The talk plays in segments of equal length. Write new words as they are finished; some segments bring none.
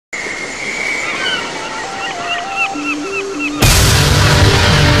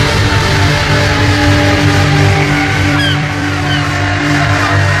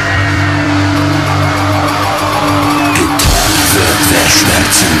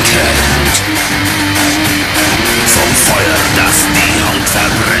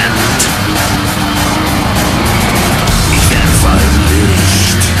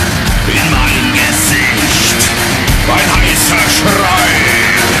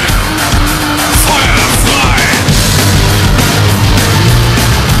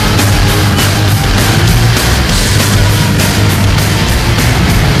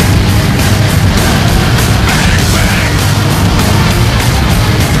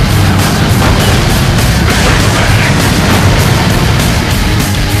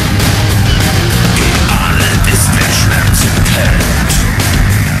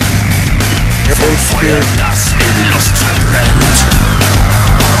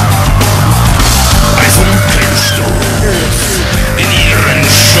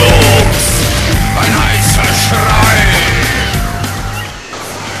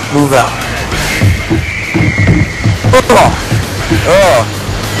Move out. Oh! Oh!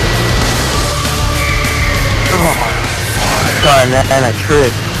 Oh! God, and I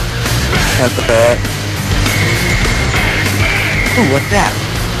tripped. That's bad. Ooh, what's that?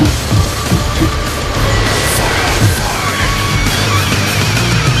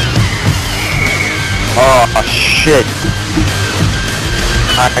 Oh, shit.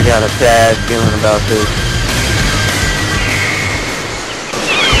 I got a bad feeling about this.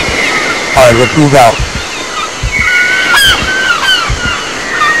 Alright, let's move out.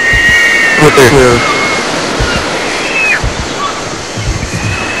 Clear.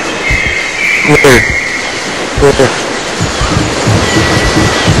 Clear. Clear.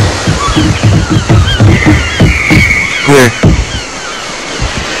 Clear.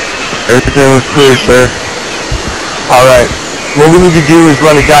 Everything was clear, sir. Alright. What we need to do is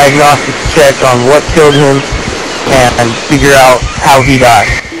run a diagnostic check on what killed him and figure out how he died.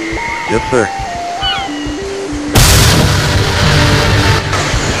 Yes, sir.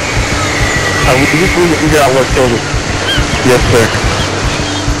 We just need to figure out what killed him. Yes, sir.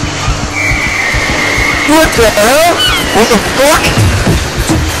 What the hell? What the fuck?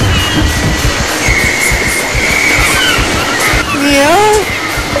 Yeah?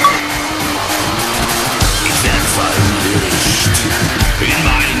 In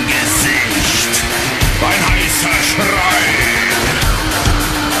mein Gesicht, ein heißer Schrei,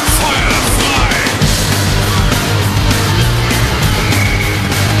 Feuer frei.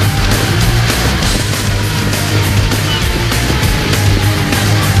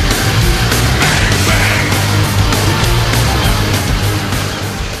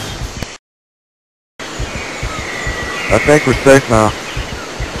 I think we're safe now.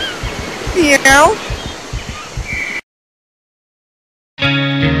 Yeah.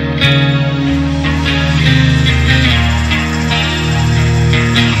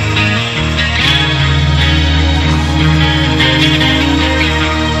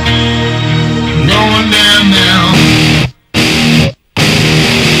 Going down now.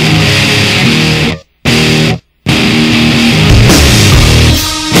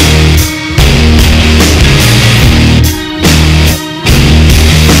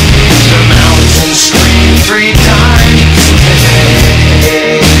 The mountain scream 3 times today.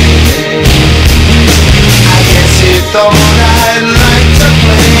 I guess you thought I'd like to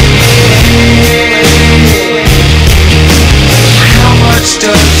play. How much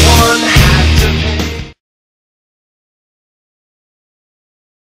does one have to pay?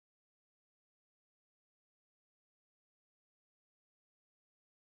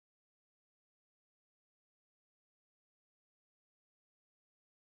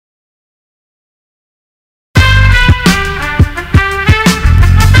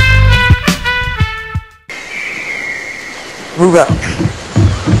 Move out.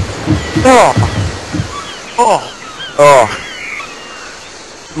 Oh! Oh! Oh!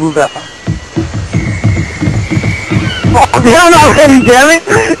 Move out. Oh, down already, damn it!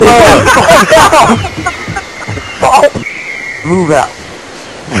 Oh! Oh! Move out.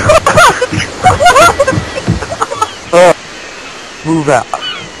 Move out.